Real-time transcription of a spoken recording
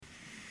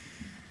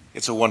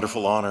It's a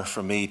wonderful honor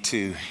for me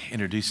to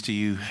introduce to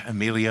you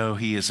Emilio.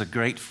 He is a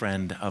great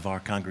friend of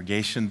our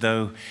congregation,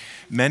 though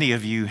many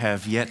of you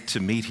have yet to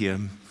meet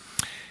him.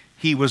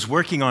 He was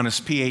working on his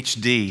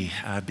PhD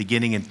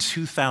beginning in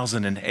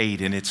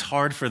 2008, and it's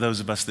hard for those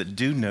of us that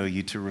do know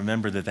you to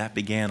remember that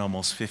began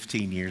almost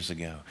 15 years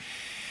ago.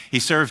 He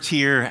served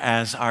here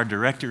as our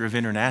Director of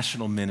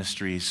International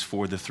Ministries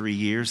for the 3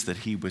 years that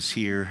he was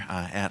here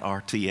at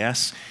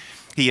RTS.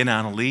 He and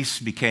Annalise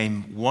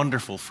became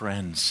wonderful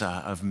friends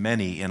of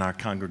many in our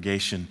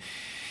congregation,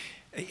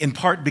 in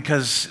part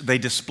because they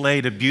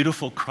displayed a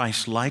beautiful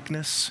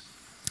Christ-likeness.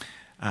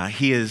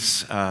 He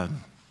is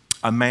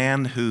a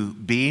man who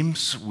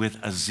beams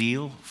with a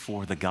zeal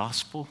for the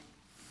gospel.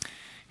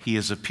 He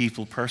is a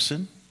people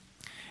person,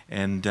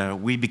 and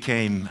we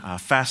became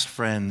fast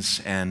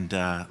friends and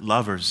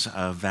lovers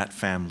of that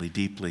family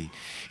deeply.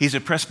 He's a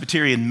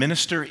Presbyterian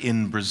minister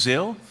in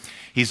Brazil.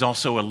 He's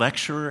also a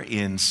lecturer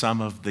in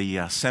some of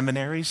the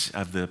seminaries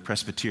of the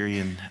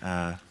Presbyterian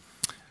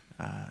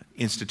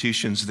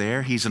institutions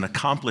there. He's an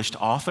accomplished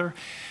author.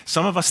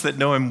 Some of us that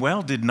know him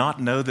well did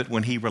not know that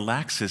when he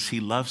relaxes, he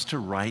loves to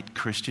write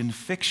Christian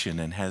fiction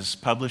and has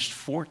published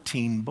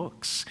 14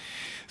 books.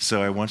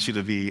 So I want you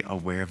to be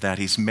aware of that.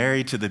 He's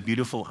married to the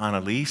beautiful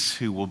Annalise,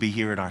 who will be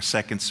here at our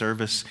second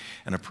service,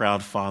 and a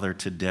proud father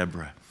to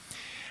Deborah.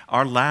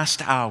 Our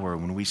last hour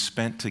when we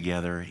spent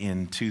together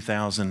in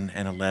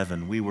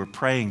 2011, we were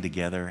praying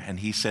together, and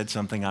he said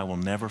something I will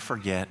never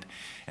forget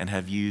and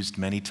have used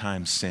many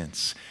times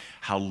since.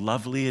 How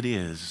lovely it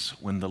is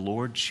when the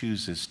Lord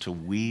chooses to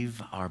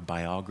weave our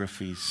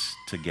biographies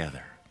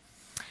together.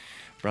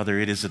 Brother,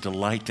 it is a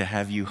delight to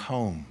have you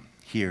home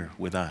here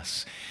with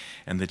us,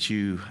 and that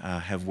you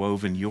have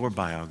woven your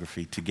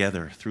biography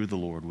together through the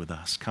Lord with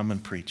us. Come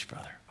and preach,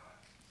 brother.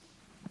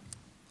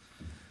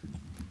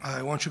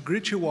 I want to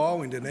greet you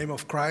all in the name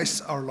of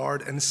Christ, our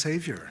Lord and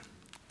Savior.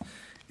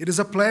 It is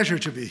a pleasure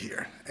to be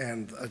here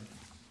and an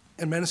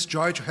immense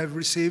joy to have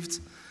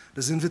received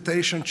this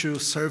invitation to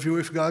serve you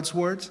with God's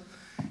Word.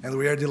 And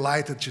we are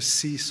delighted to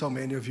see so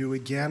many of you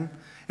again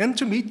and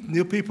to meet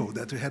new people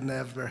that we had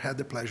never had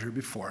the pleasure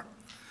before.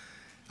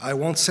 I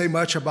won't say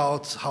much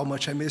about how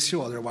much I miss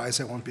you, otherwise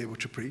I won't be able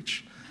to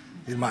preach.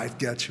 It might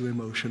get too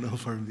emotional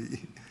for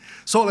me.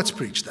 So let's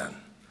preach then.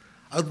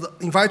 I'd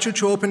invite you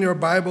to open your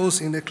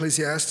Bibles in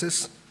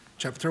Ecclesiastes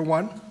chapter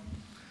 1.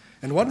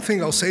 And one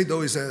thing I'll say,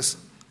 though, is this.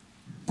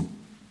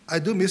 I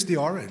do miss the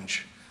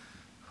orange.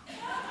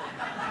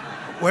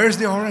 Where's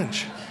the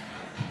orange?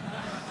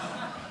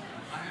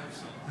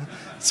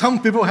 Some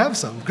people have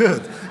some.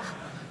 Good.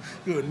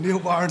 Good. Neil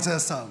Barnes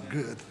has some.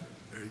 Good.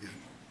 Very good.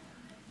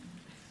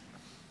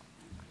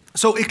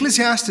 So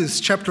Ecclesiastes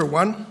chapter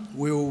 1,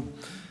 we'll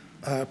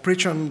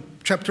preach on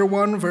chapter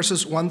 1,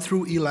 verses 1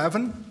 through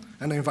 11.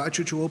 And I invite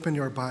you to open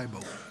your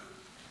Bible.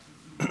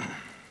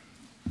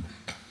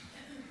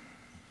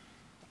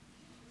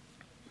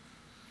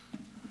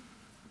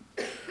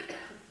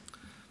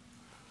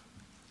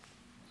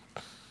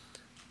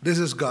 This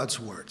is God's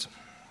word.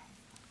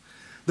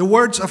 The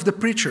words of the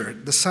preacher,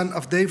 the son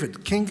of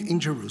David, king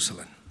in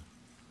Jerusalem.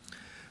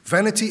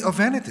 Vanity of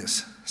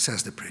vanities,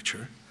 says the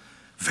preacher.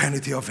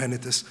 Vanity of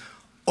vanities,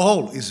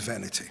 all is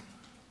vanity.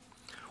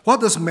 What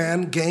does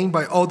man gain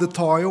by all the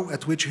toil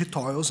at which he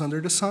toils under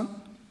the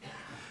sun?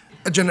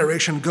 A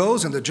generation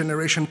goes and a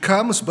generation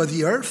comes, but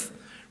the earth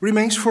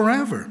remains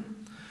forever.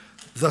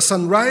 The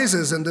sun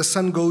rises and the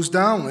sun goes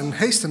down and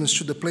hastens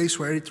to the place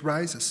where it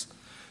rises.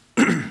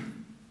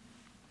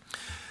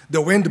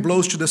 The wind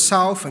blows to the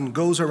south and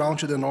goes around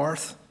to the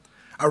north.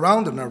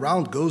 Around and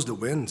around goes the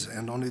wind,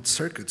 and on its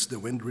circuits the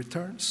wind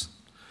returns.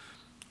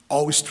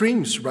 All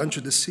streams run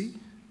to the sea,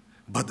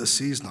 but the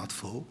sea is not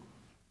full.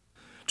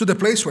 To the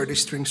place where the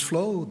streams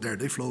flow, there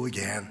they flow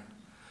again.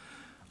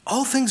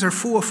 All things are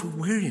full of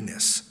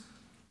weariness.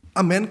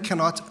 A man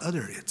cannot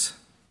utter it.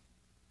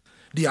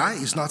 The eye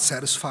is not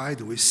satisfied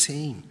with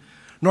seeing,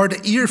 nor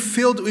the ear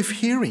filled with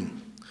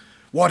hearing.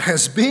 What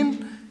has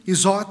been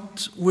is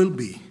what will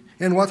be,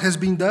 and what has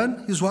been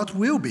done is what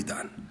will be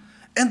done.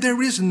 And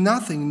there is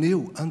nothing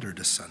new under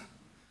the sun.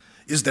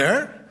 Is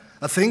there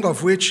a thing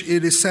of which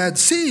it is said,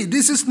 "See,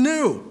 this is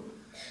new"?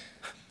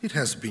 It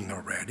has been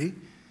already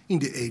in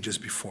the ages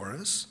before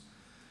us.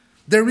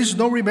 There is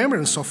no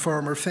remembrance of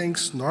former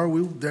things, nor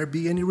will there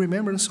be any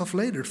remembrance of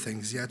later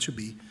things yet to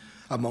be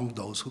among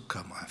those who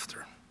come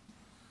after.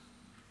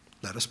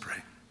 Let us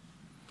pray.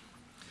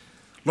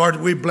 Lord,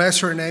 we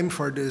bless your name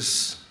for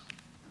this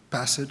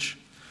passage.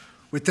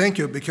 We thank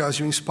you because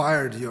you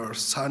inspired your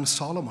son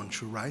Solomon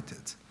to write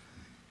it.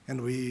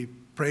 And we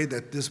pray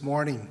that this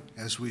morning,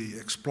 as we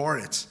explore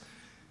it,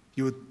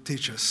 you would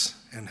teach us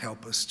and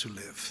help us to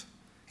live.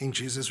 In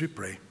Jesus we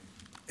pray.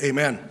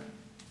 Amen.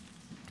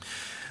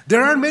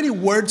 There are many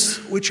words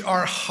which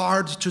are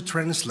hard to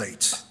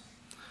translate.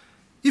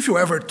 If you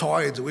ever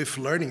toyed with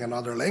learning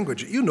another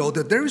language, you know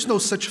that there is no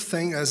such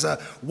thing as a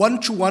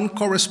one-to-one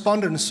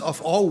correspondence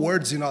of all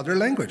words in other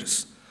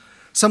languages.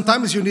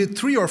 Sometimes you need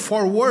 3 or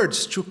 4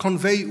 words to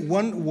convey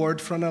one word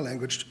from a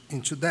language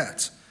into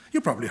that. You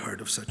probably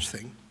heard of such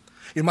thing.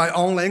 In my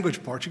own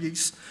language,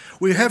 Portuguese,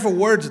 we have a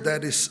word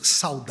that is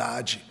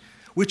saudade,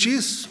 which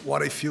is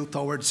what I feel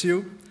towards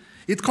you.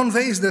 It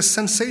conveys the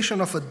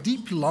sensation of a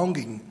deep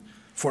longing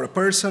for a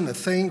person, a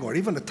thing, or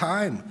even a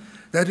time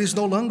that is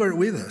no longer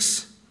with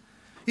us.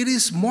 It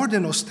is more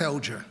than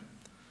nostalgia.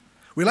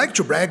 We like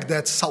to brag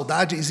that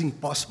saudade is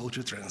impossible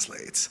to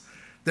translate.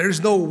 There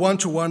is no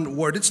one-to-one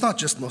word. It's not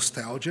just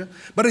nostalgia.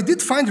 But I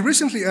did find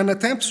recently an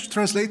attempt to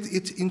translate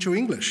it into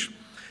English.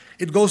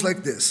 It goes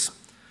like this.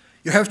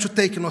 You have to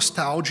take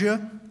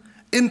nostalgia,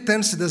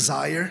 intense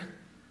desire,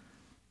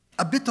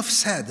 a bit of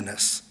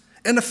sadness,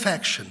 and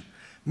affection.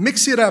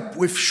 Mix it up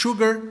with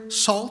sugar,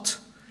 salt,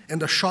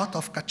 and a shot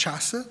of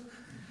cachaça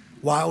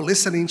while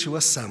listening to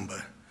a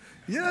samba.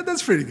 Yeah,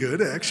 that's pretty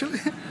good, actually.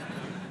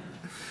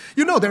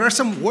 You know, there are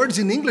some words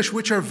in English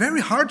which are very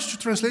hard to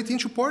translate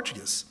into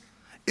Portuguese.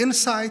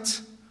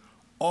 Insight,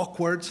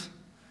 awkward,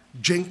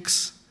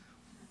 jinx.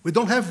 We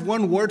don't have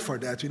one word for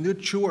that. We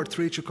need 2 or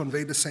 3 to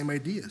convey the same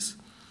ideas.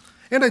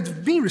 And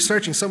I've been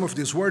researching some of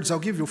these words. I'll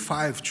give you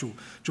 5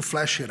 to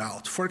flesh it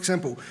out. For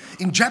example,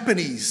 in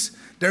Japanese,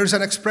 there's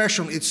an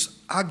expression, it's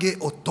age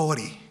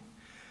otori.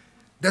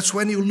 That's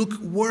when you look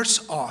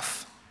worse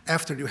off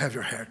after you have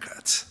your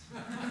haircut.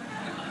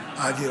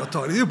 Age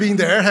otori. You've been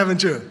there,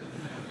 haven't you?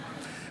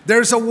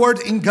 There's a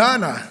word in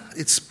Ghana,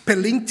 it's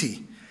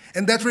pelinti,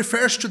 and that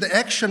refers to the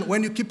action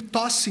when you keep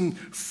tossing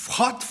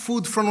hot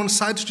food from one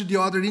side to the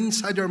other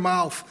inside your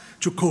mouth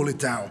to cool it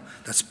down.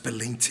 That's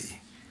pelinti.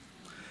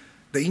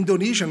 The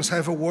Indonesians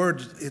have a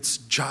word, it's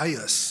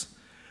jayas,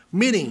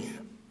 meaning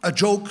a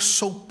joke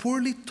so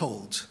poorly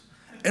told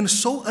and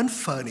so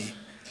unfunny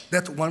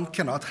that one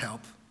cannot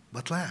help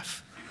but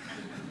laugh.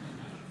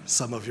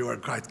 Some of you are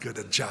quite good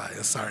at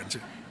jayas, aren't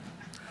you?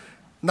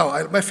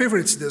 No, my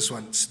favorite is this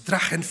one. It's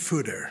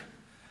Drachenfutter.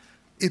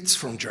 It's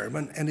from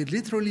German, and it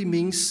literally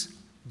means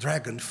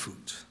dragon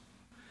food.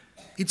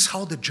 It's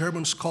how the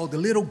Germans call the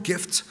little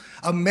gift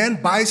a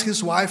man buys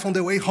his wife on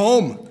the way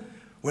home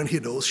when he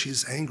knows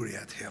she's angry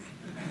at him.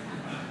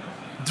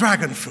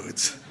 Dragon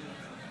food.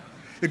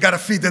 You gotta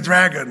feed the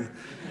dragon.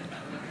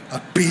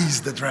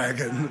 Appease the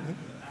dragon.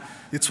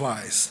 It's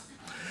wise.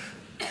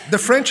 The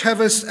French have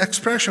this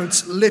expression,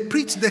 it's le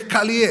prit de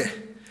calier,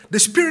 the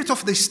spirit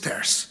of the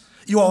stairs.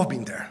 You all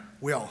been there.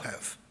 We all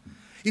have.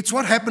 It's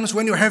what happens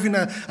when you're having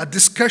a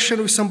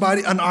discussion with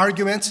somebody, an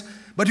argument,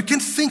 but you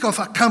can't think of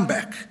a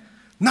comeback.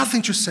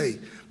 Nothing to say.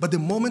 But the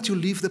moment you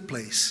leave the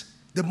place,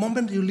 the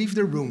moment you leave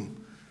the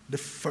room,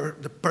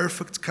 the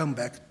perfect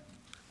comeback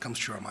comes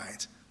to your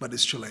mind. But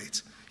it's too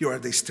late. You are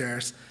at the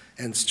stairs,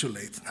 and it's too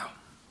late now.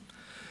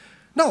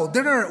 No,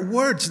 there are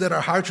words that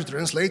are hard to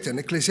translate, and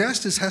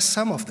Ecclesiastes has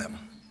some of them.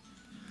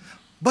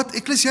 But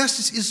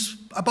Ecclesiastes is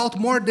about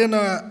more than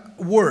a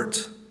word.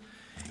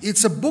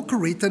 It's a book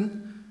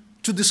written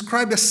to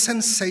describe a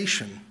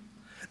sensation,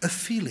 a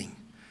feeling,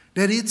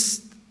 that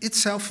it's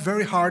itself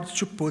very hard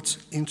to put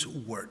into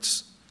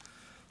words.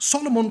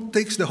 Solomon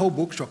takes the whole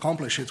book to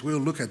accomplish it. We'll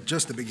look at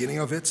just the beginning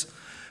of it.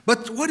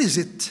 But what is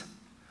it?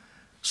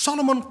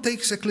 Solomon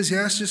takes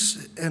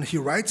Ecclesiastes and he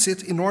writes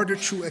it in order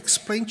to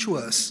explain to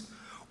us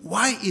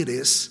why it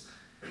is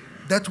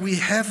that we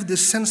have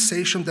this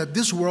sensation that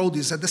this world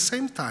is at the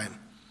same time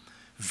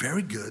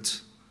very good,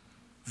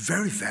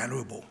 very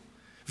valuable,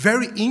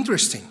 very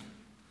interesting,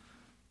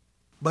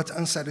 but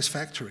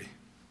unsatisfactory,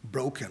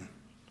 broken,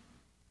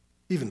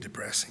 even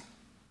depressing.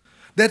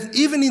 That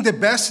even in the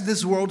best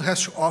this world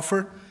has to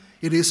offer,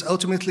 it is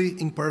ultimately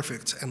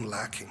imperfect and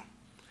lacking.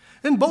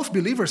 And both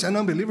believers and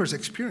unbelievers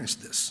experience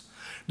this.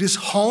 This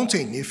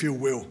haunting, if you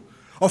will,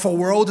 of a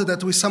world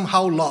that we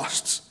somehow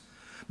lost.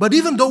 But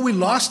even though we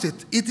lost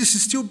it, it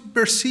is still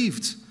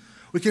perceived.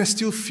 We can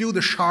still feel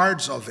the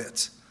shards of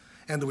it.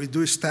 And we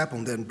do step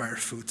on them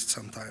barefoot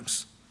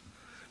sometimes.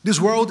 This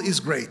world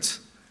is great,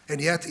 and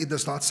yet it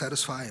does not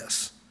satisfy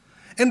us.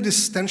 And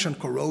this tension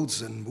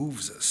corrodes and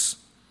moves us.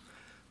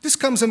 This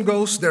comes and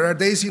goes. There are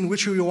days in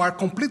which you are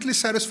completely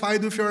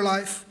satisfied with your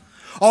life.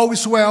 All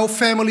is well,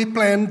 family,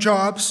 plan,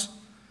 jobs.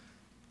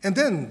 And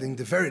then, in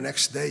the very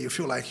next day, you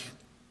feel like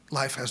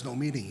life has no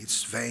meaning.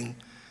 It's vain,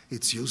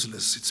 it's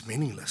useless, it's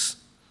meaningless.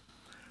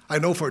 I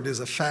know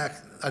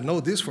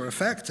this for a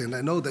fact, and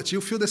I know that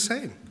you feel the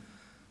same.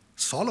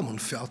 Solomon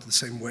felt the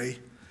same way.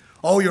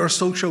 All your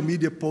social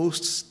media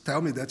posts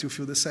tell me that you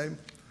feel the same.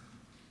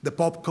 The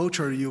pop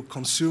culture you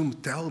consume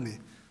tell me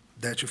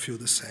that you feel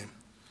the same.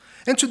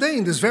 And today,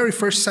 in this very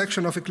first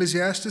section of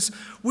Ecclesiastes,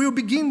 we'll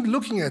begin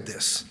looking at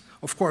this.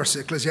 Of course,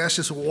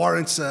 Ecclesiastes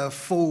warrants a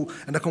full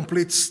and a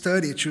complete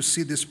study to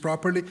see this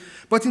properly,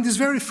 but in this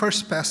very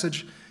first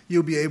passage,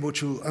 you'll be able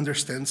to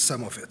understand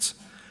some of it.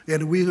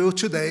 And we will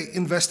today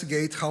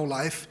investigate how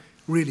life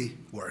really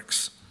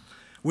works.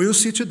 We will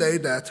see today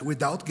that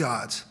without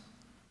God,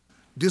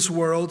 this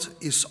world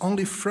is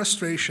only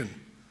frustration,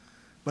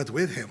 but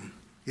with Him,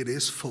 it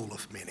is full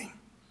of meaning.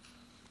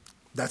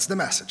 That's the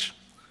message.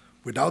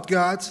 Without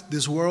God,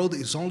 this world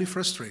is only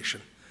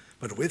frustration,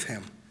 but with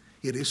Him,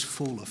 it is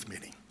full of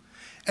meaning.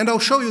 And I'll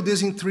show you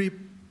this in three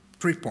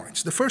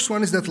points. The first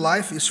one is that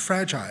life is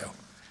fragile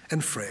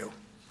and frail.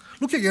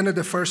 Look again at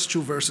the first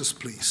 2 verses,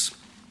 please.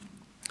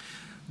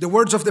 The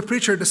words of the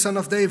preacher, the son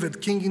of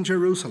David, king in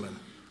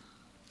Jerusalem.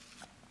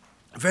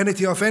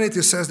 Vanity of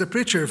vanities, says the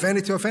preacher.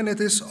 Vanity of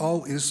vanities,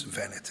 all is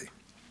vanity.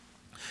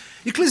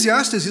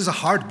 Ecclesiastes is a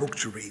hard book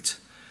to read.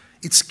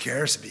 It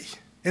scares me.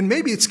 And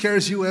maybe it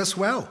scares you as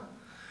well.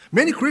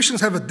 Many Christians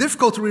have a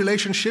difficult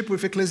relationship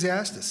with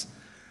Ecclesiastes.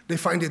 They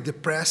find it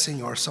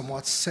depressing or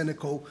somewhat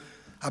cynical,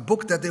 a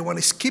book that they want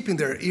to skip in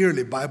their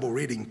yearly Bible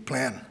reading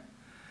plan.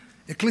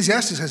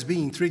 Ecclesiastes has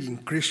been intriguing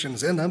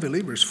Christians and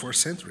unbelievers for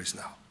centuries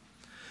now.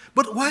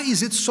 But why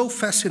is it so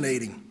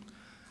fascinating?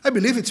 I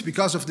believe it's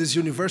because of this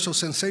universal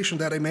sensation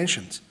that I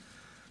mentioned,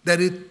 that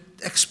it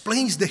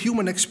explains the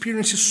human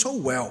experiences so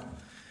well,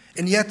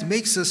 and yet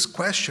makes us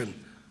question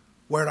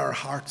where our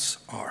hearts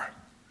are.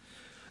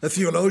 A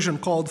theologian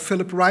called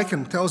Philip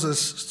Ryken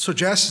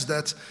suggests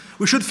that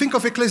we should think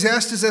of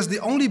Ecclesiastes as the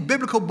only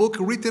biblical book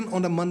written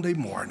on a Monday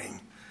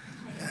morning.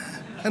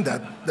 And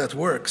that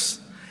works.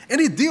 And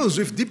it deals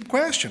with deep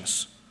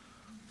questions.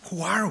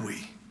 Who are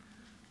we?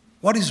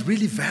 What is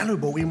really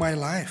valuable in my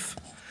life?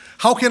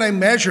 How can I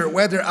measure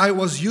whether I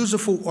was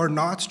useful or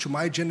not to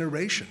my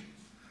generation?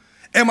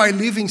 Am I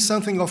leaving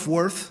something of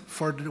worth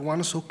for the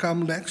ones who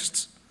come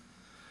next?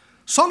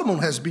 Solomon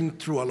has been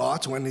through a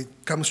lot when it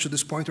comes to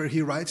this point where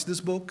he writes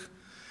this book.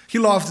 He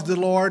loved the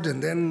Lord,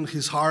 and then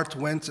his heart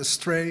went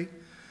astray.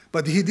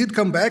 But he did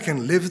come back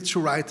and lived to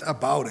write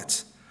about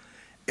it.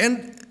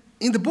 And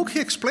in the book, he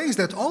explains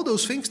that all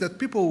those things that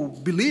people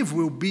believe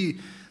will be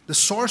the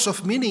source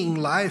of meaning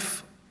in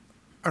life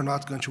are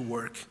not going to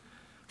work.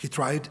 He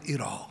tried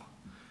it all.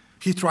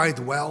 He tried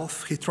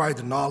wealth, he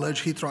tried knowledge,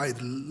 he tried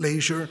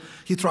leisure,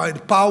 he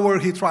tried power,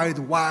 he tried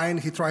wine,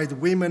 he tried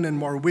women and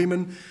more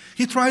women.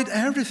 He tried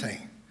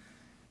everything.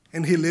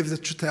 And he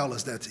lived to tell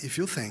us that if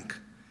you think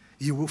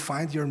you will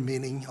find your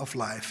meaning of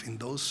life in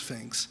those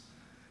things,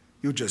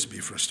 you'll just be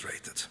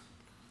frustrated.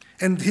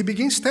 And he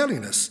begins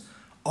telling us,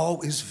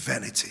 all is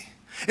vanity.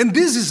 And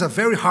this is a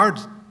very hard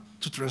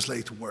to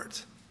translate word.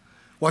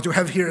 What you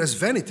have here as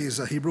vanity is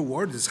a Hebrew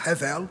word, it's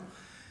hevel.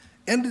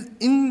 And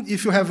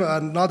if you have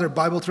another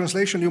Bible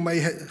translation, you may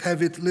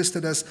have it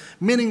listed as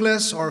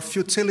meaningless or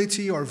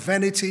futility or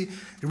vanity.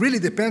 It really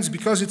depends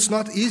because it's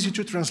not easy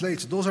to translate.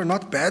 Those are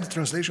not bad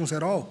translations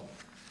at all.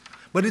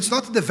 But it's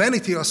not the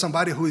vanity of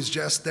somebody who is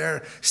just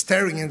there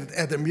staring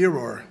at the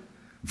mirror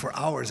for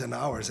hours and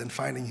hours and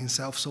finding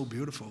himself so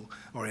beautiful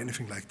or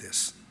anything like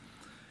this.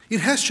 It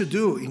has to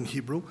do, in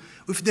Hebrew,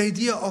 with the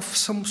idea of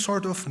some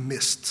sort of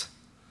mist,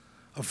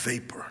 of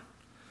vapor,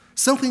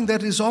 something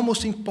that is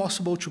almost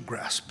impossible to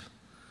grasp.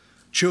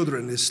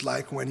 Children is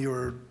like when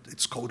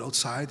it's cold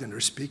outside and they're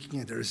speaking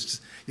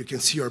and you can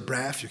see your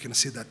breath, you can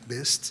see that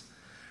mist.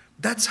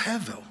 That's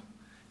hevel.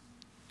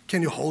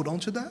 Can you hold on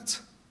to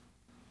that?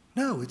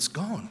 No, it's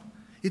gone.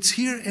 It's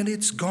here and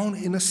it's gone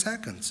in a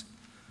second.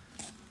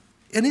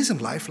 And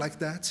isn't life like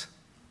that?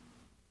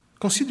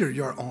 Consider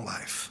your own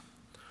life.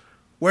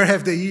 Where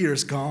have the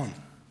years gone?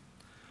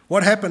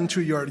 What happened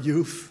to your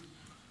youth,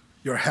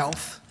 your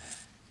health,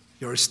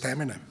 your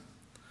stamina?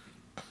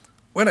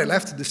 When I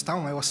left this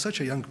town, I was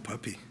such a young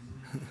puppy.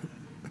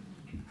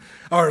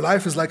 Our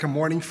life is like a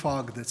morning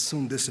fog that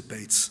soon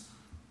dissipates,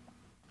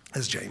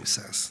 as James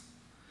says.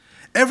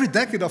 Every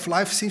decade of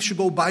life seems to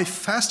go by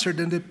faster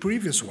than the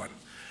previous one.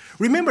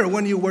 Remember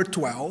when you were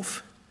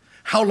 12,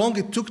 how long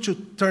it took to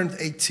turn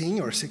 18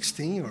 or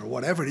 16 or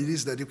whatever it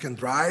is that you can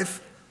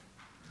drive?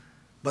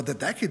 But the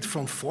decade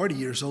from 40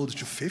 years old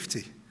to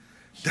 50,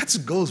 that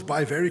goes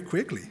by very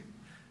quickly.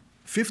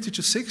 50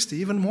 to 60,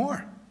 even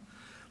more.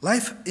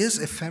 Life is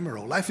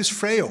ephemeral. Life is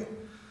frail.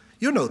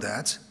 You know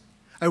that.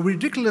 A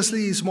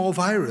ridiculously small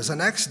virus, an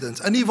accident,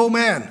 an evil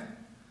man,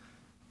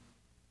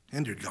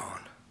 and you're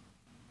gone.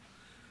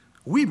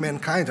 We,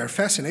 mankind, are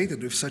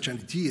fascinated with such an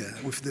idea,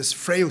 with this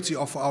frailty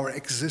of our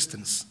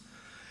existence.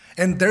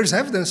 And there's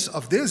evidence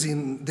of this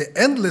in the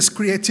endless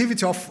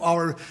creativity of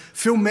our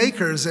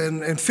filmmakers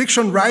and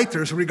fiction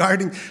writers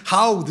regarding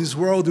how this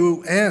world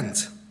will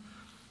end.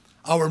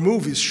 Our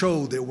movies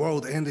show the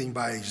world ending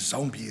by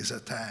zombies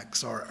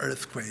attacks or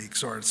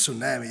earthquakes or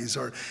tsunamis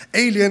or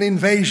alien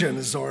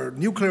invasions or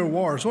nuclear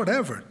wars,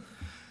 whatever.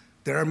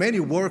 There are many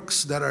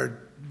works that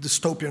are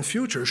dystopian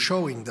futures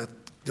showing that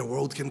the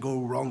world can go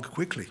wrong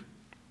quickly.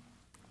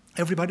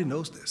 Everybody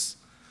knows this.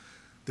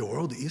 The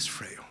world is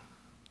frail.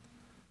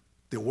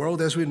 The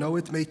world as we know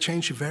it may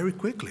change very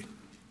quickly.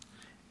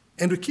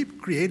 And we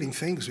keep creating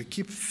things, we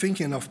keep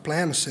thinking of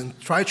plans and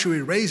try to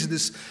erase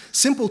this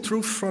simple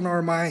truth from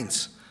our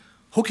minds.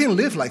 Who can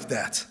live like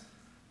that?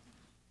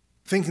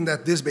 Thinking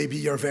that this may be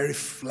your very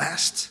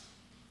last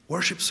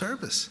worship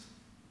service.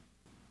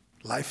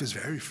 Life is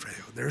very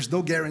frail. There's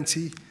no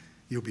guarantee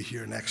you'll be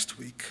here next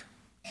week.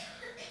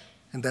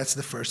 And that's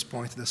the first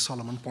point that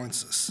Solomon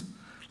points us.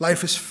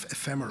 Life is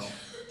ephemeral.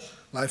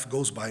 Life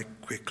goes by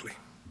quickly.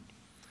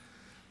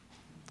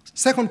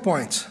 Second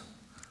point,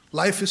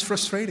 life is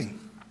frustrating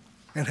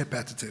and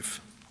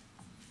repetitive.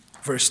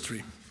 Verse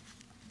 3.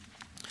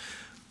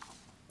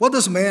 What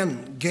does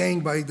man gain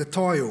by the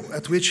toil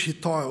at which he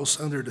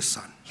toils under the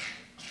sun?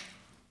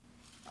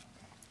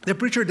 The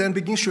preacher then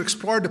begins to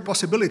explore the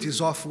possibilities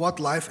of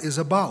what life is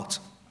about.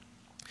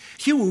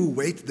 He will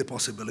weigh the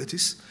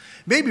possibilities.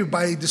 Maybe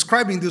by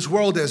describing this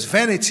world as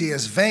vanity,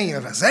 as vain,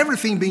 as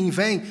everything being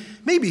vain,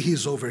 maybe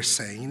he's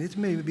oversaying it,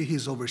 maybe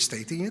he's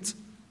overstating it.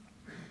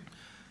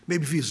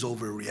 Maybe he's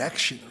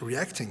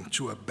reacting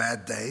to a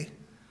bad day.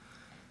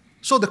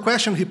 So the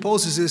question he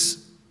poses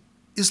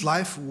is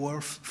life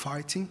worth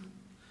fighting?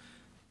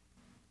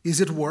 Is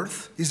it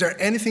worth? Is there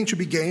anything to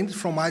be gained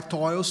from my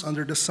toils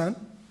under the sun?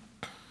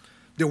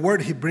 The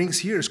word he brings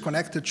here is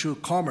connected to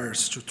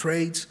commerce, to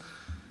trade,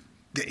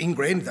 the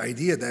ingrained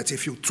idea that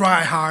if you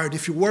try hard,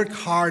 if you work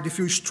hard, if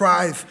you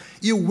strive,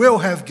 you will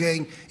have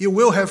gain, you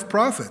will have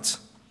profits.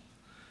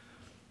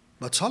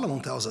 But Solomon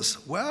tells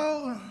us,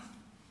 well,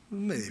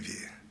 maybe,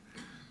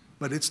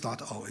 but it's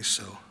not always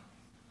so.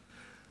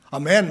 A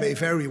man may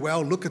very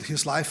well look at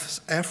his life's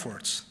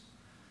efforts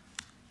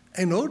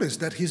and notice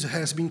that he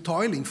has been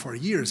toiling for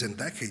years and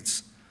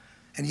decades,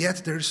 and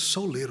yet there is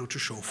so little to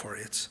show for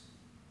it.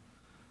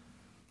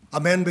 A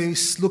man may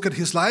look at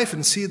his life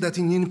and see that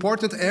in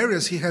important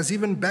areas he has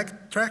even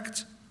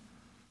backtracked.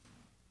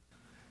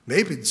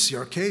 Maybe it's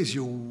your case.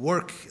 You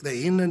work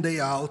day in and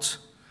day out.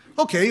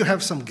 Okay, you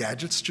have some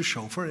gadgets to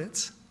show for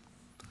it.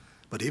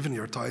 But even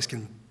your toys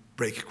can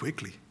break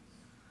quickly,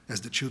 as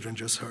the children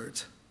just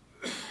heard.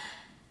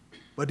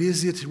 But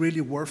is it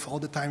really worth all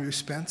the time you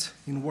spent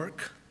in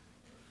work?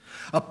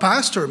 A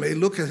pastor may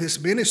look at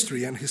his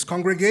ministry and his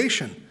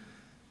congregation,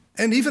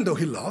 and even though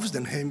he loves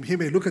them, he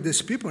may look at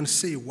these people and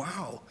say,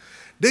 wow,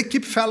 they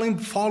keep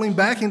falling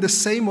back in the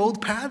same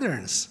old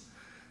patterns,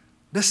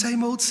 the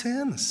same old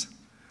sins.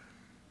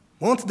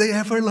 Won't they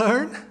ever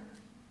learn?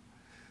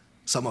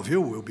 Some of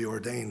you will be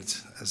ordained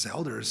as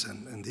elders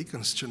and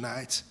deacons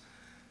tonight.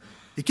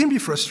 It can be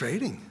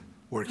frustrating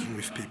working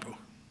with people.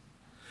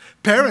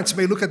 Parents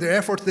may look at the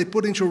effort they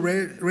put into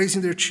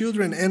raising their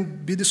children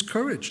and be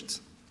discouraged.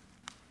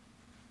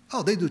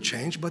 Oh, they do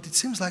change, but it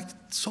seems like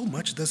so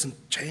much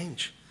doesn't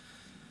change.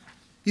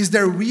 Is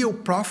there real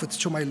profit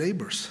to my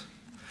labors?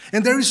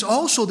 And there is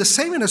also the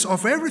sameness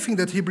of everything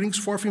that he brings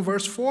forth in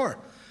verse 4.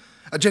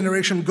 A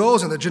generation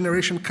goes and a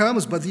generation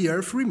comes, but the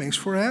earth remains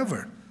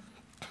forever.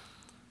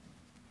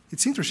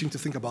 It's interesting to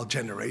think about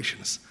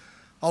generations.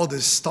 All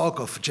this talk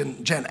of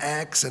Gen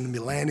X and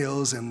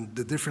millennials and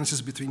the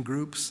differences between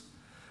groups.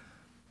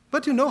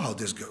 But you know how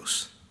this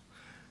goes.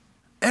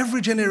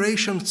 Every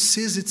generation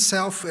sees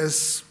itself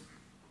as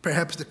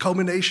perhaps the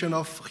culmination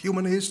of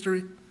human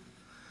history.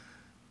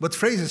 But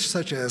phrases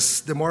such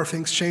as, the more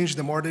things change,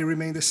 the more they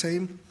remain the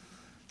same,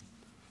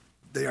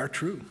 they are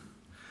true.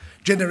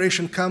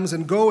 Generation comes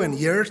and go, and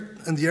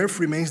the earth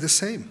remains the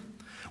same.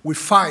 We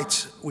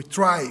fight, we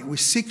try, we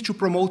seek to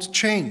promote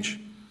change.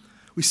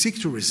 We seek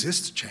to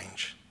resist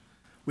change.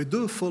 We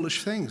do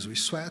foolish things, we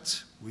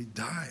sweat, we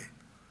die.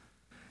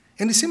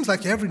 And it seems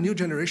like every new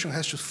generation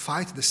has to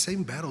fight the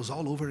same battles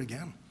all over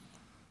again.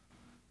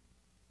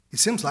 It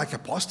seems like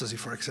apostasy,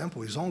 for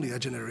example, is only a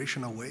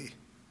generation away.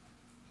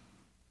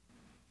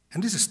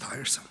 And this is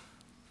tiresome.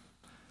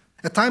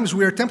 At times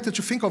we are tempted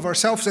to think of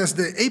ourselves as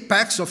the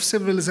apex of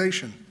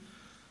civilization.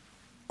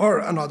 Or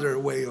another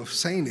way of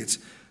saying it,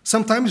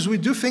 sometimes we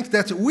do think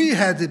that we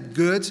had it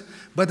good,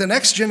 but the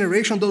next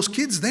generation, those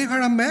kids, they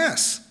are a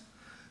mess.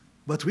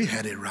 But we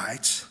had it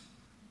right.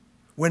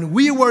 When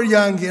we were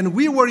young and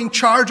we were in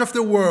charge of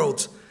the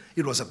world,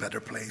 it was a better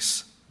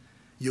place.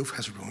 Youth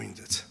has ruined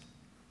it.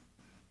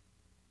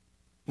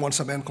 Once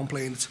a man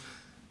complained,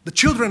 the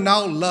children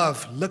now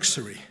love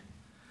luxury.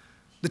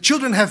 The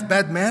children have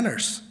bad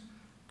manners,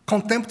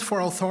 contempt for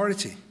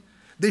authority.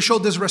 They show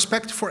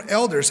disrespect for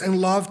elders and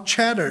love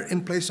chatter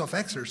in place of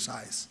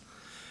exercise.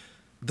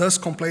 Thus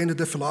complained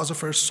the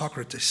philosopher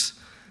Socrates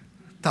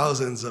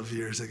thousands of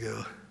years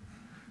ago.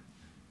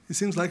 It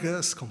seems like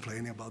us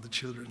complaining about the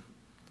children.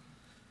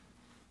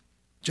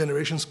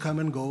 Generations come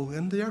and go,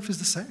 and the earth is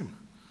the same.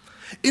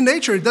 In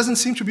nature, it doesn't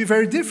seem to be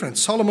very different.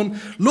 Solomon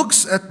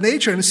looks at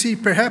nature and sees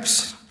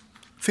perhaps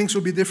things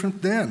will be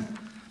different then.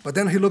 But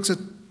then he looks at,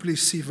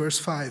 please see verse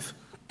 5.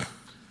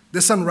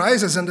 The sun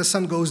rises and the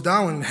sun goes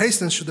down and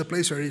hastens to the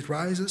place where it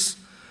rises.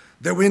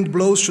 The wind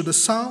blows to the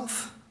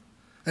south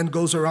and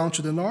goes around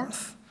to the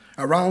north.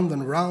 Around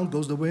and around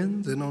goes the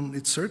wind, and on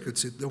its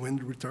circuits the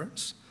wind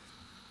returns.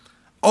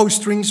 All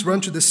streams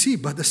run to the sea,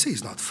 but the sea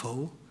is not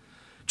full.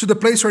 To the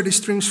place where the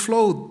streams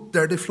flow,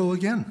 there they flow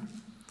again.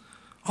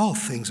 All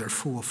things are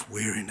full of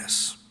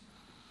weariness.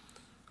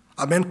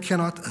 A man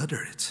cannot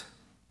utter it.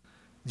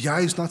 The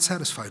eye is not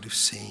satisfied with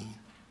seeing,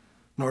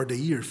 nor the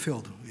ear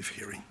filled with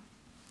hearing.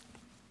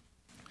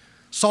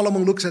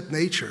 Solomon looks at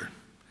nature,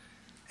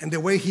 and the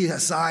way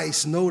his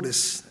eyes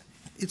notice,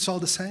 it's all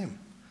the same.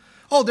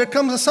 Oh, there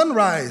comes a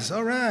sunrise,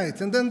 all right,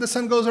 and then the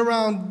sun goes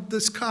around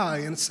the sky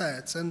and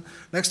sets, and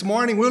next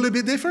morning, will it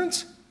be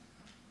different?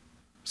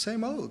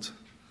 Same old.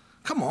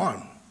 Come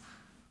on.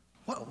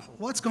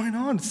 What's going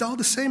on? It's all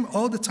the same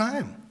all the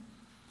time.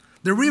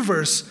 The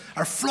rivers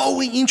are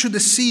flowing into the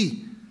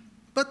sea,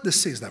 but the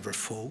sea is never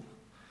full.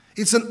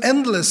 It's an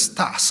endless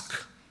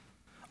task.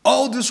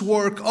 All this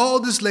work, all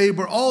this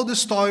labor, all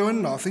this toil,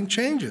 and nothing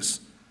changes.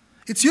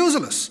 It's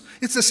useless.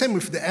 It's the same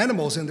with the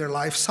animals in their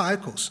life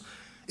cycles.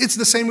 It's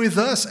the same with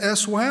us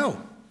as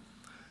well.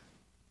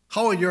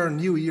 How are your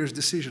New Year's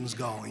decisions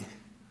going?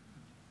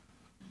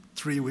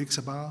 3 weeks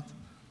about?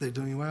 They're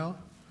doing well?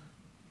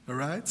 All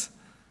right?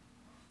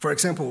 For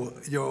example,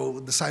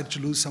 you decide to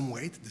lose some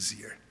weight this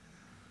year.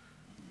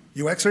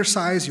 You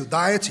exercise, you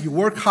diet, you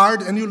work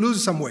hard, and you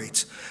lose some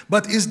weight.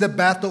 But is the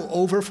battle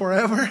over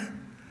forever?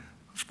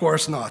 Of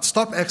course not.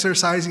 Stop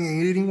exercising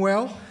and eating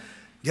well.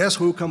 Guess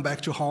who will come back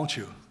to haunt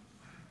you?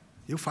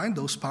 You'll find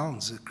those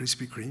pounds at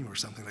Krispy Kreme or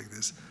something like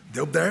this.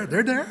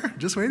 They're there,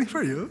 just waiting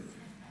for you.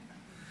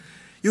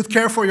 You'd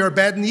care for your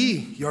bad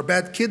knee, your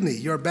bad kidney,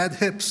 your bad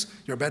hips,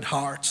 your bad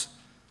heart.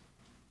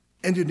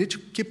 And you need to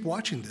keep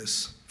watching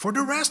this for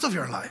the rest of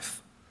your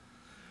life.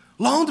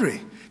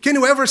 Laundry. Can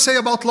you ever say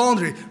about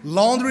laundry?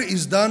 Laundry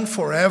is done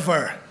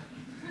forever.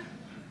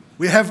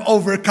 We have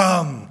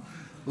overcome.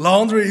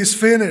 Laundry is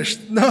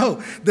finished.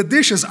 No. The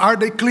dishes, are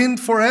they cleaned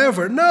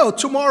forever? No.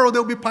 Tomorrow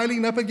they'll be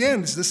piling up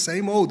again. It's the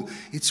same old.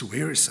 It's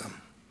wearisome.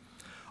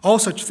 All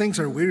such things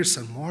are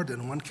wearisome, more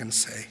than one can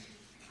say.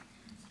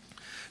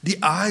 The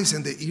eyes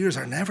and the ears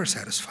are never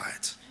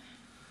satisfied.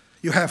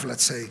 You have,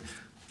 let's say,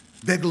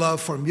 big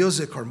love for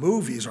music or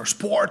movies or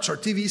sports or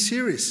TV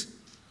series.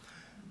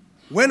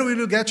 When will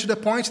you get to the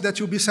point that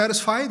you'll be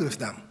satisfied with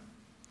them?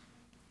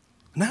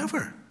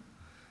 Never.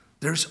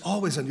 There's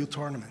always a new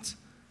tournament.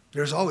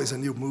 There's always a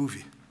new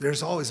movie.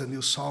 There's always a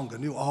new song, a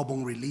new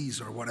album release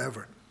or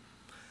whatever.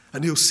 A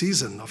new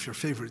season of your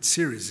favorite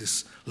series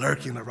is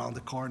lurking around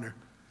the corner.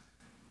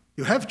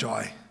 You have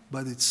joy,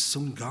 but it's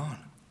soon gone.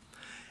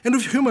 And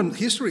with human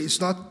history,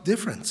 it's not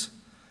different.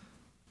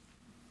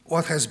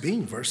 What has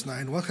been, verse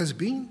 9, what has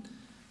been,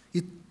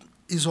 it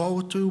is all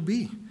what will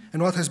be.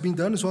 And what has been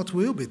done is what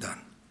will be done.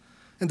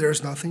 And there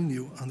is nothing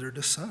new under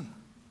the sun.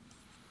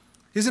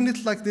 Isn't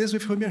it like this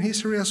with human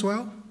history as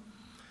well?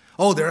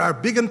 Oh, there are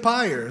big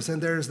empires,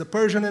 and there's the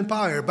Persian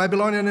Empire,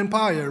 Babylonian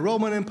Empire,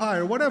 Roman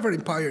Empire, whatever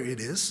empire it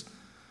is.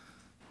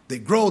 They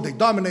grow, they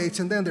dominate,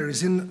 and then there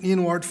is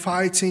inward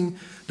fighting.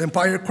 The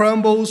empire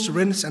crumbles,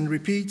 rinse and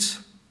repeat.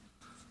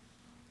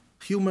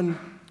 Human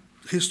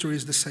history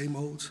is the same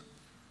old.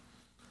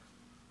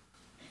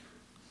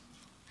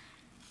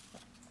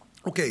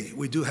 Okay,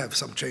 we do have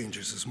some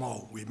changes,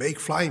 small. We make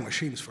flying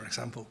machines, for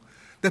example,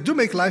 that do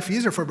make life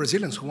easier for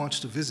Brazilians who want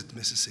to visit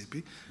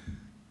Mississippi.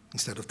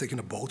 Instead of taking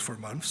a boat for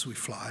months, we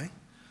fly.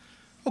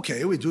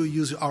 Okay, we do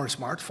use our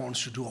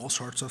smartphones to do all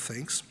sorts of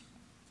things.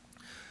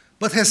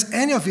 But has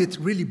any of it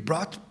really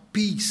brought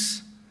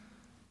peace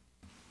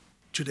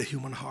to the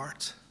human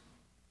heart?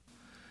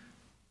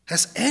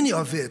 Has any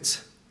of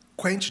it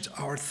quenched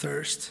our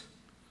thirst?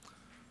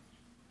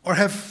 Or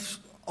have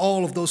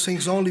all of those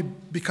things only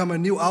become a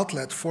new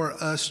outlet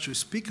for us to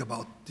speak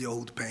about the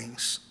old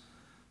pains?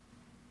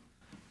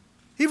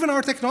 Even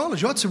our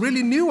technology, what's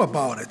really new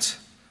about it?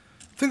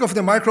 Think of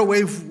the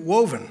microwave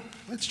oven.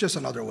 It's just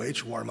another way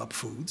to warm up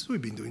foods.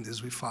 We've been doing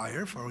this with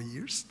fire for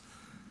years,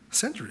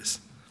 centuries.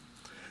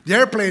 The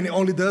airplane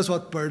only does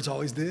what birds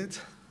always did.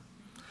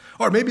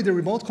 Or maybe the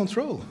remote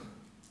control.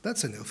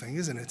 That's a new thing,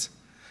 isn't it?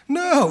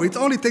 No, it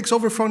only takes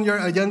over from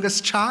your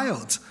youngest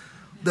child,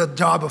 the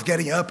job of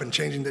getting up and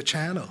changing the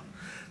channel.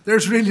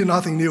 There's really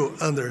nothing new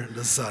under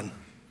the sun.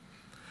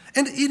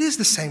 And it is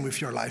the same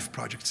with your life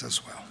projects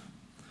as well.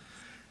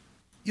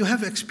 You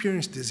have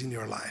experienced this in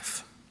your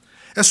life.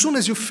 As soon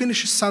as you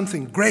finish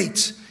something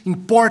great,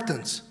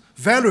 important,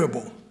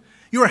 valuable,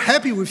 you are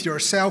happy with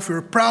yourself,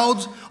 you're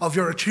proud of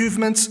your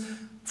achievements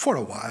for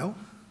a while.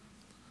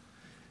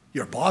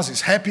 Your boss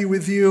is happy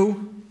with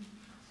you,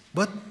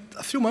 but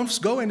a few months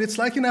go and it's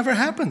like it never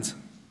happened.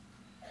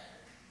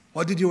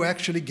 What did you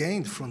actually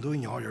gain from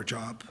doing all your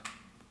job?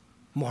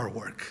 More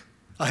work.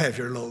 I have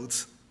your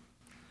loads.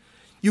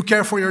 You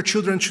care for your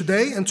children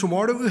today, and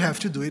tomorrow you have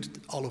to do it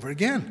all over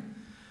again.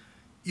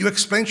 You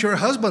explain to your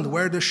husband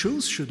where the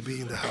shoes should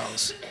be in the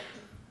house,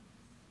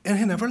 and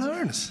he never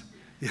learns.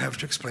 You have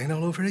to explain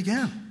all over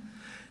again.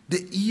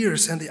 The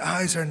ears and the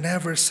eyes are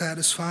never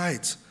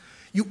satisfied.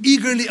 You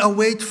eagerly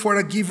await for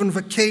a given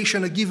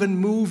vacation, a given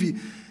movie,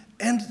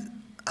 and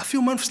a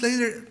few months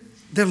later,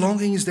 the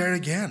longing is there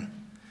again.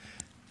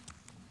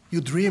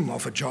 You dream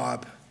of a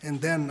job, and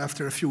then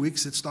after a few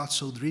weeks, it's not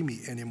so dreamy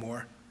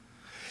anymore.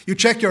 You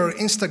check your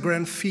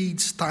Instagram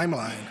feed's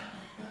timeline.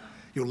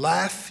 You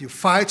laugh, you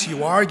fight,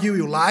 you argue,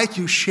 you like,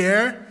 you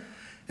share,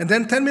 and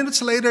then 10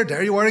 minutes later,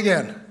 there you are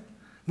again.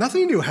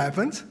 Nothing new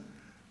happened.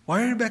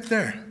 Why are you back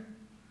there?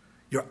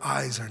 Your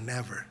eyes are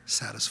never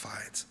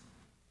satisfied.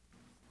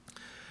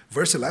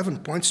 Verse 11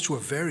 points to a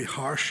very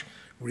harsh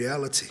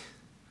reality.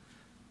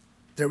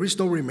 There is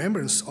no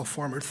remembrance of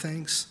former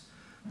things,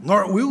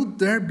 nor will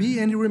there be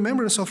any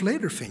remembrance of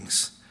later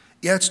things,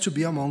 yet to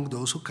be among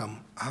those who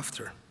come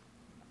after.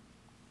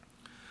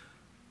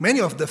 Many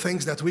of the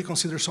things that we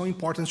consider so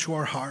important to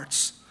our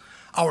hearts,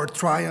 our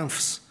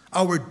triumphs,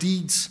 our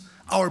deeds,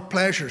 our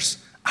pleasures,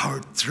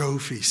 our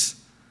trophies.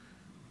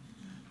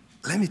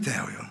 Let me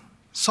tell you,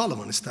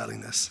 Solomon is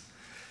telling us,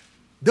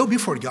 they'll be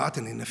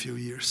forgotten in a few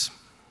years.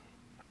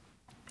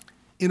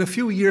 In a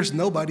few years,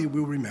 nobody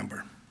will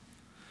remember.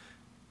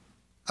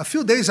 A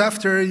few days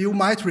after, you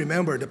might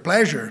remember the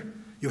pleasure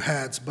you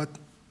had, but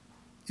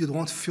you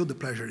won't feel the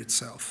pleasure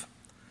itself.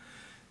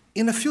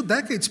 In a few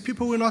decades,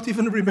 people will not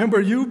even remember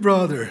you,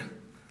 brother.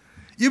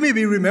 You may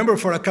be remembered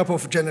for a couple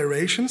of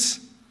generations.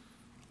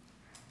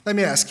 Let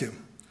me ask you,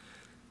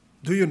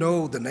 do you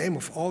know the name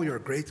of all your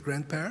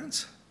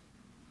great-grandparents?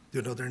 Do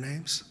you know their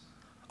names?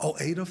 All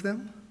 8 of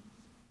them?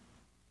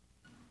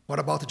 What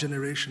about the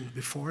generation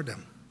before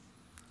them?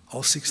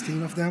 All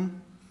 16 of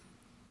them?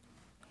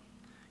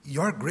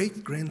 Your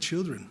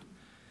great-grandchildren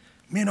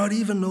may not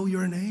even know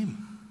your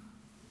name.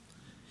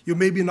 You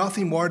may be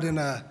nothing more than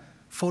a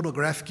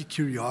photographic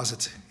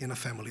curiosity in a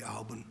family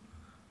album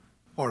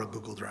or a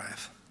Google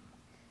Drive.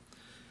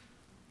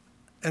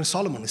 And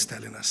Solomon is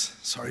telling us,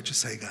 sorry to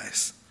say,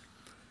 guys,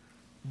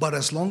 but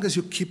as long as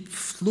you keep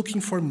looking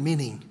for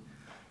meaning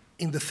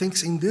in the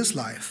things in this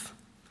life,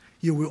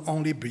 you will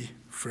only be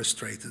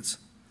frustrated.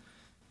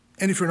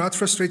 And if you're not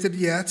frustrated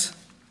yet,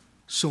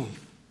 soon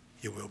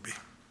you will be.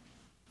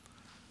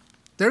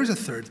 There is a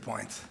third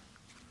point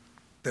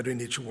that we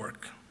need to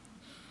work.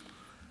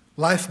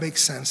 Life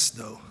makes sense,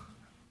 though,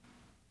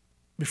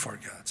 before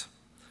God.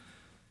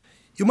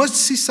 You must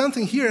see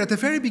something here at the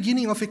very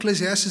beginning of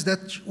Ecclesiastes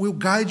that will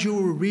guide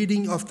your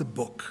reading of the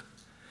book.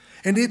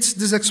 And it's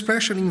this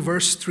expression in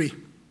verse 3.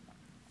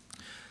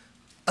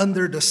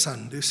 Under the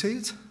sun. Do you see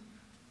it?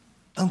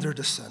 Under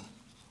the sun.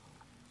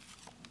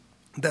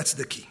 That's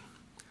the key.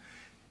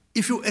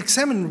 If you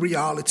examine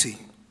reality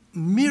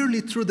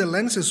merely through the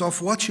lenses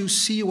of what you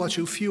see, what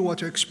you feel,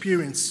 what you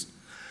experience,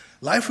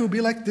 life will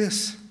be like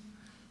this,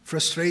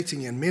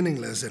 frustrating and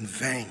meaningless and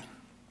vain.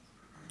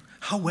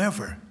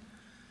 However,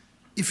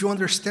 if you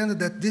understand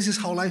that this is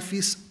how life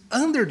is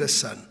under the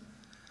sun,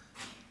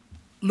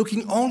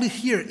 looking only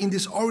here in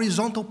this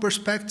horizontal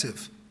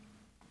perspective,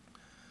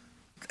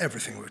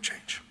 everything will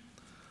change.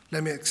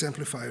 Let me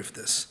exemplify with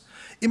this.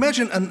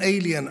 Imagine an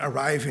alien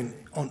arriving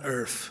on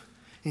Earth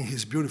in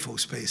his beautiful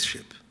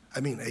spaceship. I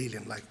mean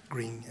alien, like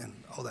green and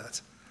all that.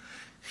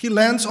 He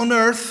lands on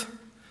Earth,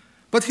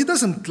 but he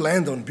doesn't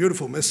land on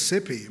beautiful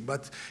Mississippi,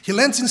 but he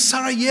lands in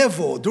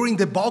Sarajevo during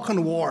the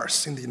Balkan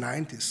Wars in the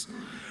 90s.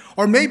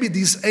 Or maybe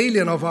this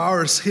alien of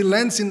ours, he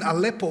lands in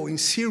Aleppo in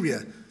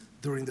Syria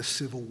during the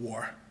Civil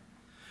War.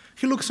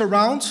 He looks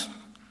around,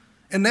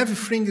 and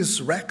everything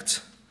is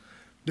wrecked.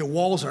 The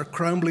walls are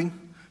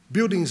crumbling,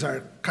 buildings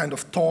are kind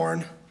of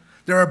torn,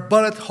 there are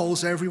bullet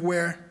holes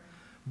everywhere,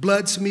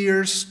 blood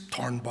smears,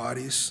 torn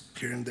bodies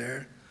here and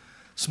there,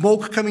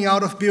 smoke coming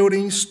out of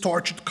buildings,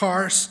 torched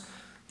cars.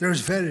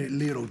 There's very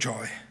little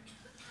joy.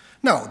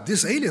 Now,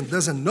 this alien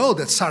doesn't know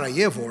that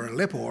Sarajevo or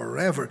Aleppo or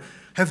wherever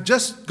have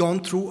just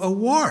gone through a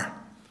war.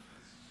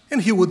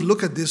 And he would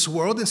look at this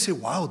world and say,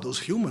 wow, those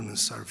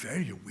humans are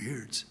very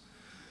weird.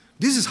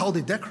 This is how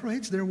they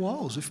decorate their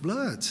walls with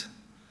blood.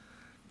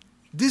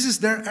 This is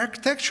their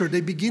architecture.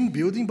 They begin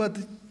building, but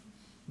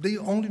they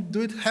only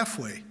do it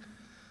halfway.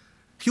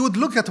 He would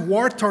look at a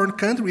war-torn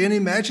country and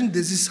imagine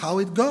this is how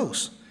it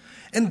goes.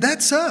 And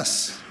that's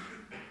us.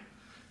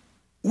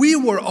 We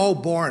were all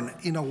born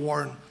in a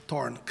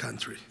war-torn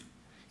country,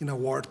 in a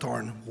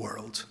war-torn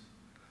world.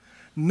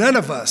 None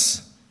of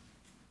us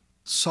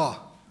saw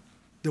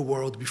the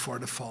world before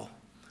the fall.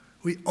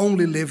 We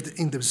only lived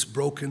in this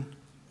broken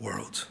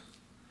world.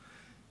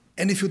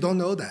 And if you don't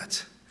know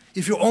that,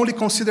 if you only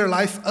consider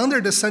life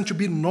under the sun to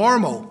be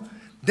normal,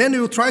 then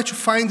you try to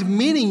find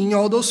meaning in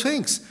all those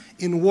things,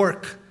 in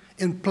work,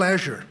 in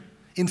pleasure,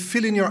 in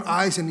filling your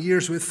eyes and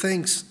ears with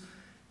things,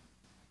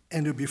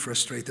 and you'll be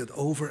frustrated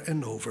over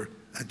and over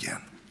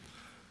again.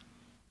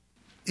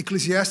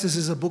 Ecclesiastes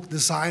is a book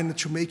designed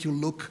to make you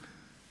look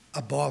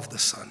above the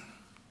sun,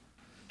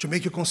 to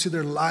make you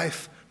consider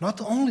life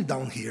not only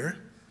down here,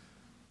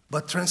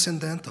 but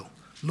transcendental,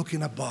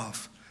 looking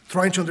above,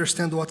 trying to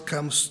understand what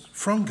comes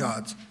from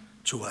God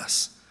to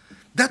us.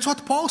 That's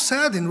what Paul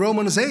said in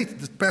Romans 8,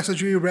 the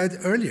passage we read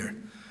earlier.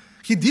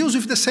 He deals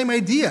with the same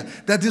idea,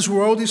 that this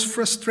world is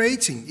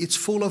frustrating, it's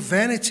full of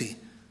vanity,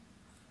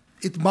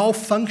 it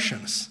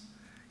malfunctions.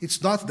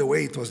 It's not the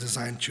way it was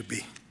designed to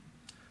be.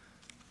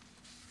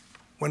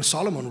 When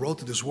Solomon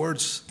wrote these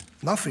words,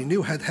 nothing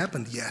new had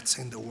happened yet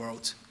in the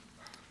world.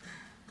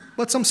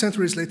 But some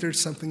centuries later,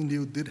 something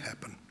new did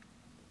happen.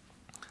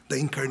 The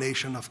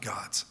incarnation of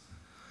God.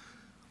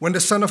 When the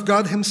Son of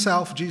God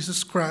himself,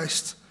 Jesus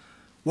Christ,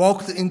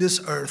 walked in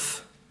this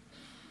earth,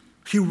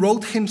 he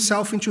wrote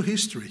himself into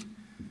history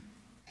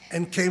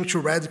and came to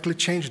radically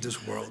change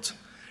this world,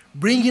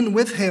 bringing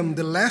with him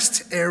the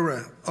last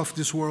era of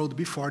this world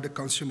before the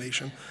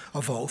consummation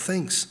of all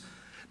things.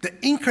 The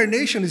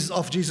incarnation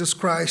of Jesus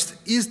Christ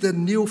is the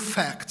new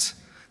fact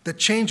that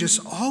changes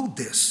all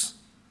this.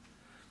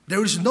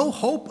 There is no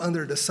hope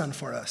under the sun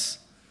for us.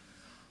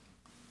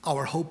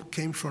 Our hope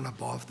came from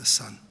above the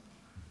sun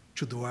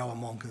to dwell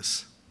among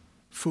us,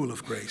 full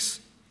of grace,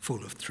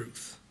 full of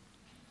truth.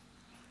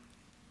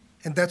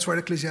 And that's where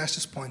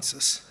Ecclesiastes points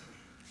us.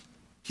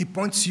 He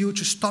points you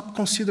to stop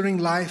considering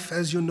life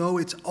as you know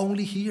it's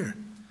only here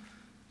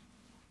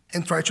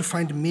and try to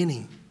find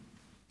meaning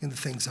in the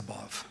things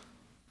above.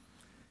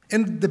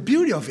 And the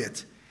beauty of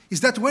it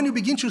is that when you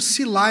begin to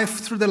see life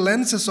through the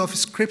lenses of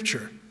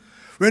Scripture,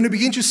 when you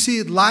begin to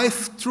see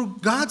life through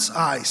God's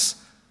eyes,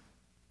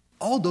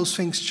 all those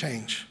things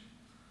change.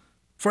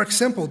 For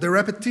example, the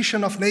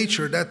repetition of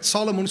nature that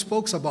Solomon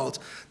spoke about.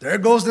 There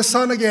goes the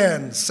sun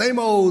again, same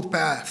old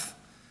path.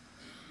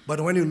 But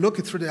when you look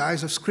it through the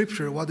eyes of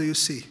Scripture, what do you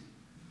see?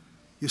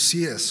 You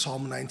see, as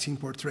Psalm 19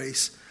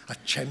 portrays, a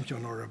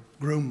champion or a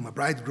groom, a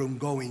bridegroom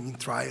going in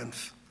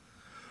triumph.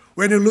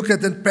 When you look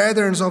at the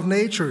patterns of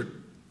nature,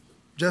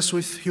 just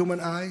with human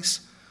eyes,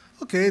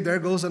 okay, there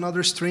goes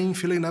another stream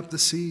filling up the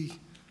sea.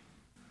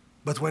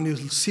 But when you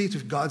see it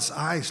with God's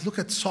eyes, look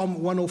at Psalm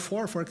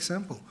 104, for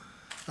example.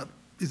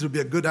 It will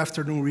be a good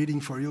afternoon reading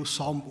for you,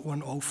 Psalm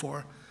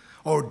 104,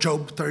 or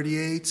Job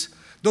 38.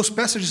 Those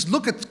passages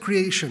look at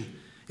creation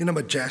in a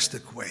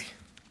majestic way.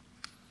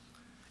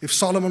 If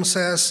Solomon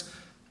says,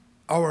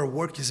 our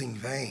work is in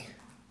vain,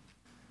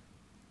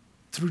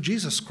 through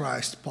Jesus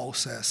Christ, Paul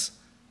says,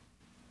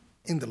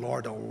 in the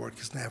Lord our work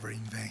is never in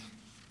vain.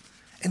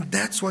 And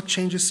that's what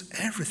changes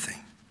everything.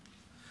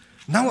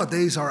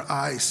 Nowadays our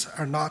eyes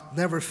are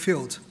never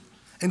filled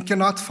and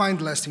cannot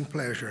find lasting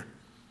pleasure.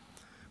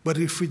 But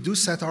if we do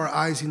set our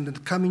eyes in the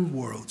coming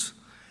world,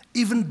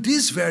 even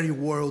this very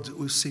world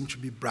will seem to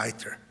be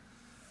brighter,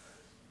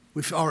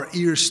 with our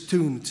ears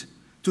tuned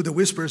to the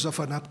whispers of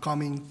an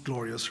upcoming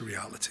glorious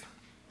reality.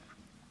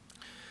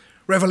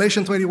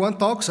 Revelation 21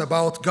 talks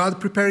about God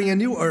preparing a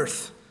new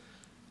earth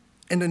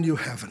and a new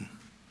heaven,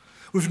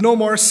 with no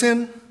more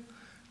sin,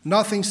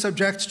 nothing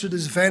subject to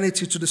this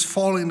vanity, to this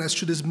fallenness,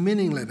 to this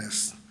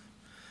meaninglessness,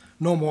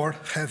 no more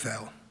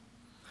Hevel.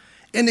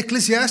 And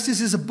Ecclesiastes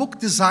is a book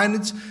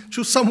designed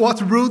to somewhat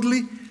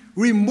rudely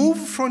remove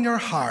from your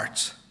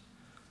heart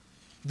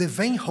the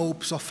vain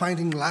hopes of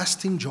finding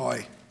lasting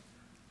joy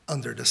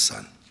under the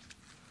sun.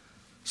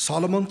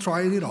 Solomon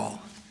tried it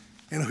all,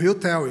 and he'll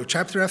tell you,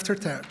 chapter after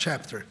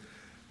chapter,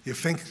 you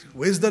think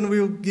wisdom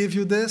will give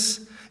you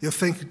this? You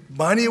think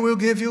money will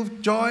give you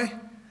joy?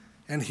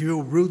 And he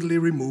will rudely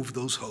remove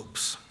those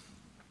hopes.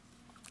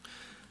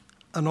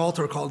 An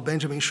author called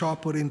Benjamin Shaw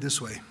put it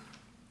this way: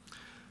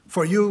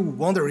 for you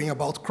wondering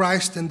about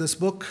Christ in this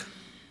book,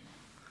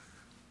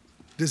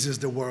 this is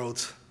the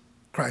world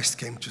Christ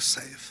came to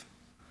save.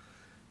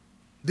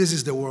 This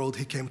is the world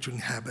he came to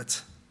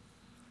inhabit.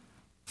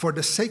 For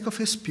the sake of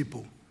his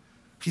people,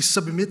 he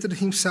submitted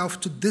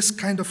himself to this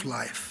kind of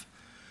life,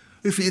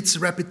 with its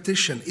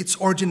repetition, its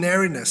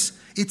ordinariness,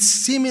 its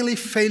seemingly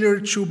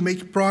failure to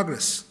make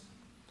progress.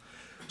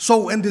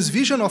 So when this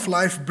vision of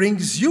life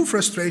brings you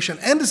frustration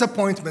and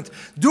disappointment,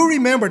 do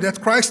remember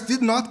that Christ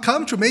did not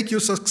come to make you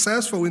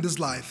successful in this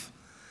life,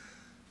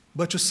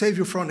 but to save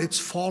you from its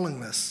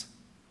fallenness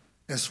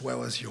as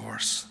well as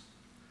yours,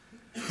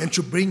 and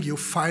to bring you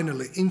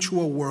finally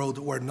into a world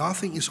where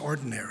nothing is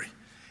ordinary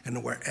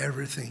and where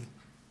everything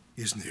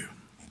is new.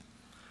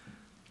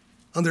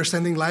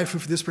 Understanding life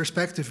with this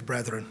perspective,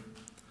 brethren,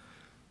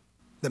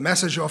 the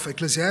message of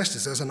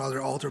Ecclesiastes, as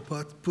another author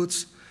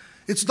puts,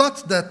 it's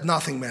not that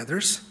nothing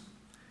matters.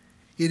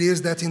 It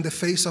is that in the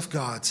face of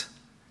God,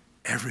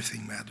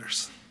 everything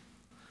matters.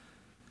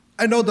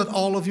 I know that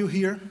all of you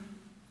here,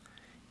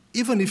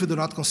 even if you do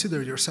not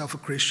consider yourself a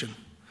Christian,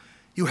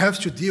 you have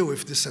to deal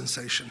with this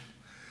sensation.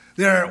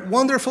 There are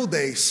wonderful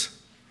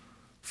days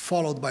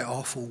followed by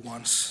awful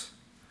ones,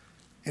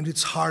 and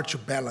it's hard to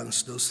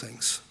balance those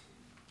things.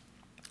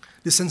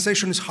 The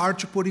sensation is hard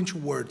to put into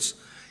words.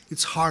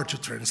 It's hard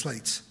to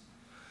translate.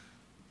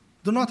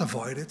 Do not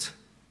avoid it.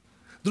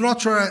 Do not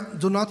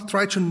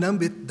try to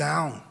numb it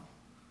down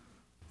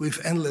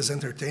with endless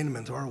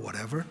entertainment or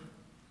whatever.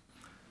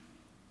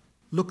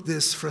 Look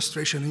this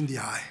frustration in the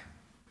eye.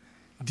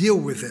 Deal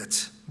with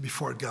it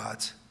before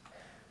God.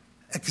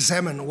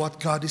 Examine what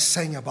God is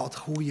saying about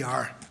who we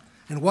are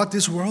and what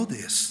this world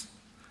is.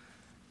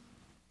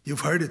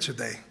 You've heard it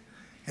today,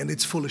 and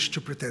it's foolish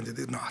to pretend it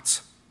did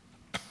not.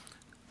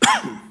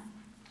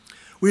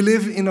 We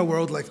live in a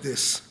world like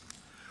this.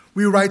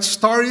 We write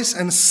stories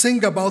and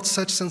sing about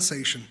such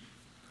sensation.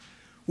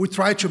 We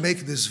try to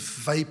make this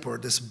vapor,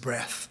 this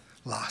breath,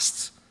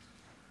 last.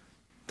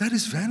 That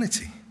is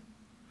vanity.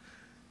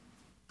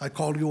 I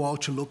call you all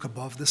to look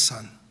above the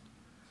sun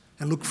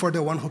and look for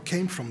the one who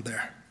came from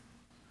there.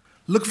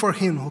 Look for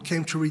him who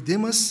came to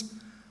redeem us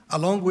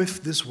along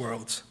with this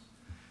world,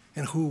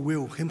 and who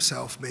will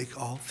himself make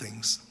all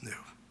things new.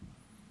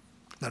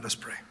 Let us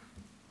pray.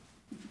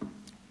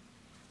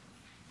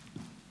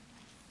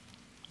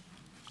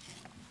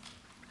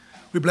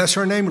 We bless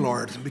your name,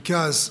 Lord,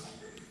 because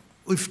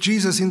with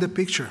Jesus in the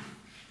picture,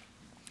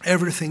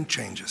 everything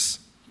changes.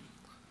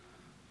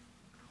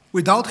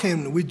 Without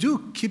him, we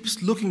do keep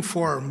looking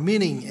for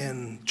meaning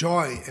and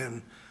joy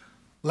and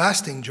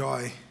lasting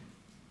joy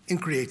in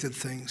created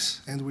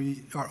things, and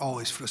we are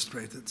always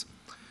frustrated.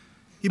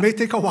 It may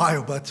take a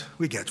while, but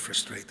we get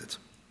frustrated.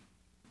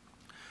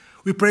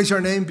 We praise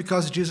your name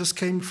because Jesus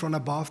came from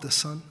above the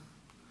sun,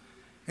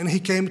 and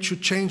he came to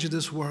change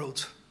this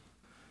world.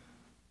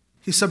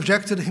 He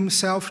subjected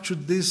himself to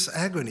this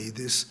agony,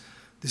 this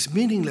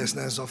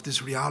meaninglessness of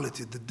this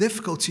reality, the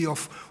difficulty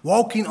of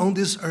walking on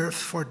this earth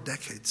for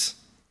decades.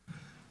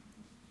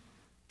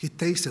 He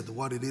tasted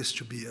what it is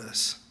to be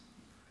us,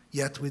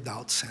 yet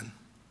without sin.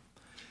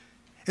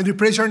 And we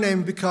praise your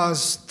name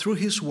because through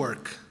his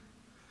work,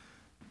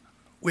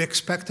 we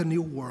expect a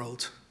new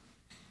world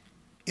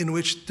in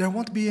which there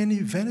won't be any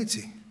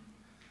vanity,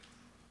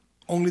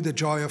 only the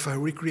joy of a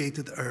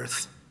recreated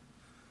earth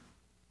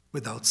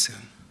without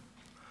sin.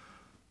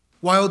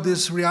 While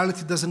this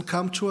reality doesn't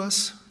come to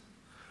us,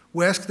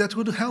 we ask that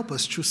would help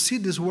us to see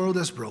this world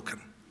as broken.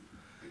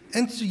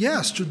 And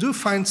yes, to do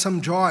find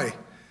some joy,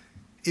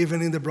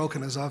 even in the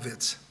brokenness of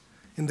it,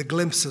 in the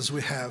glimpses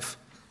we have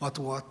of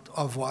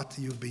what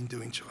you've been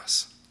doing to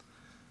us.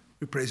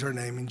 We praise your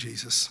name in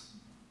Jesus.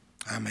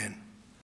 Amen.